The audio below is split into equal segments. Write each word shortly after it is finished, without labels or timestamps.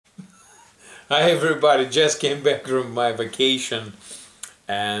Hi everybody, just came back from my vacation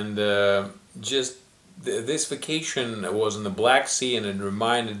and just this vacation was in the Black Sea, and it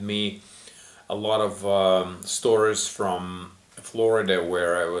reminded me a lot of stories from Florida,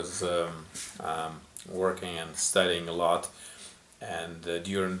 where I was working and studying a lot. And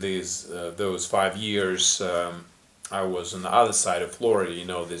during those 5 years, I was on the other side of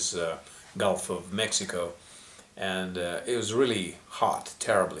Florida, this Gulf of Mexico, and it was really hot,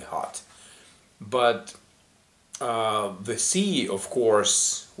 terribly hot. But the sea, of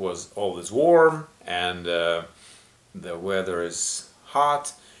course, was always warm, and the weather is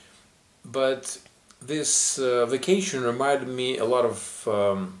hot. But this vacation reminded me a lot of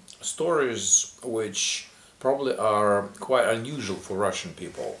stories which probably are quite unusual for Russian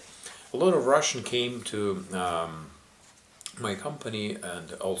people. A lot of Russian came to my company,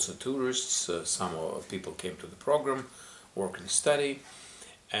 and also tourists. Some people came to the program, work and study,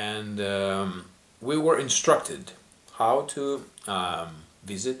 and we were instructed how to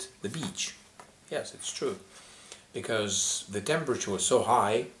visit the beach. Yes, it's true, because the temperature was so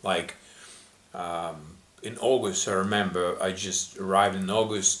high. Like in August, I remember I just arrived in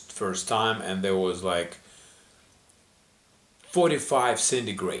August first time, and there was like 45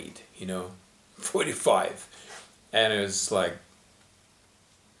 centigrade, 45, and it was like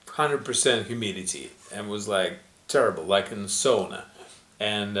 100% humidity, and was like terrible, like in sauna.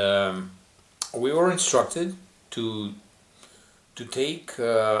 And we were instructed to take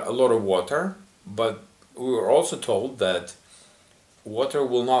a lot of water, but we were also told that water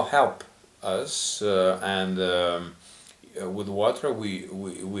will not help us, and with water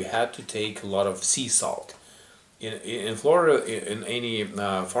we had to take a lot of sea salt. In Florida, in any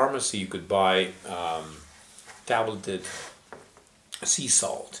pharmacy, you could buy tableted sea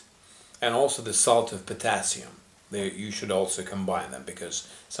salt, and also the salt of potassium. You should also combine them, because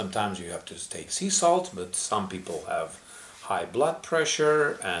sometimes you have to take sea salt, but some people have high blood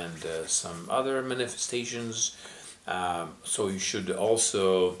pressure and some other manifestations, so you should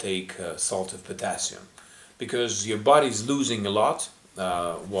also take salt of potassium, because your body is losing a lot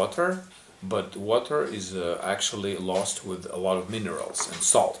water, but water is actually lost with a lot of minerals and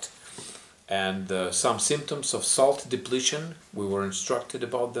salt. And some symptoms of salt depletion, we were instructed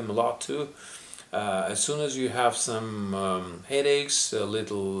about them a lot too. As soon as you have some headaches, feel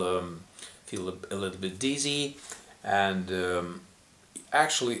a little bit dizzy, and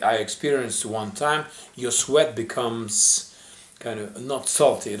actually I experienced one time, your sweat becomes kind of not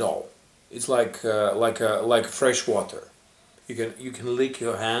salty at all. It's like fresh water. You can lick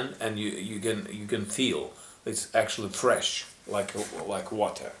your hand, and you can feel it's actually fresh, like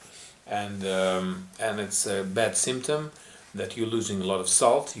water. And it's a bad symptom that you're losing a lot of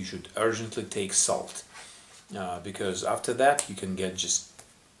salt. You should urgently take salt, because after that you can get just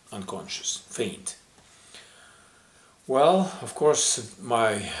unconscious, faint. Well, of course,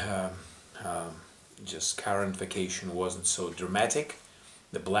 my just current vacation wasn't so dramatic.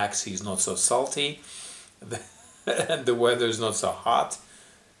 The Black Sea is not so salty, and the weather is not so hot.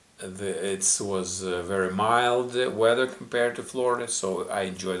 It was very mild weather compared to Florida, so I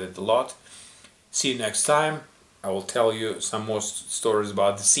enjoyed it a lot. See you next time. I will tell you some more stories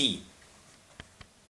about the sea.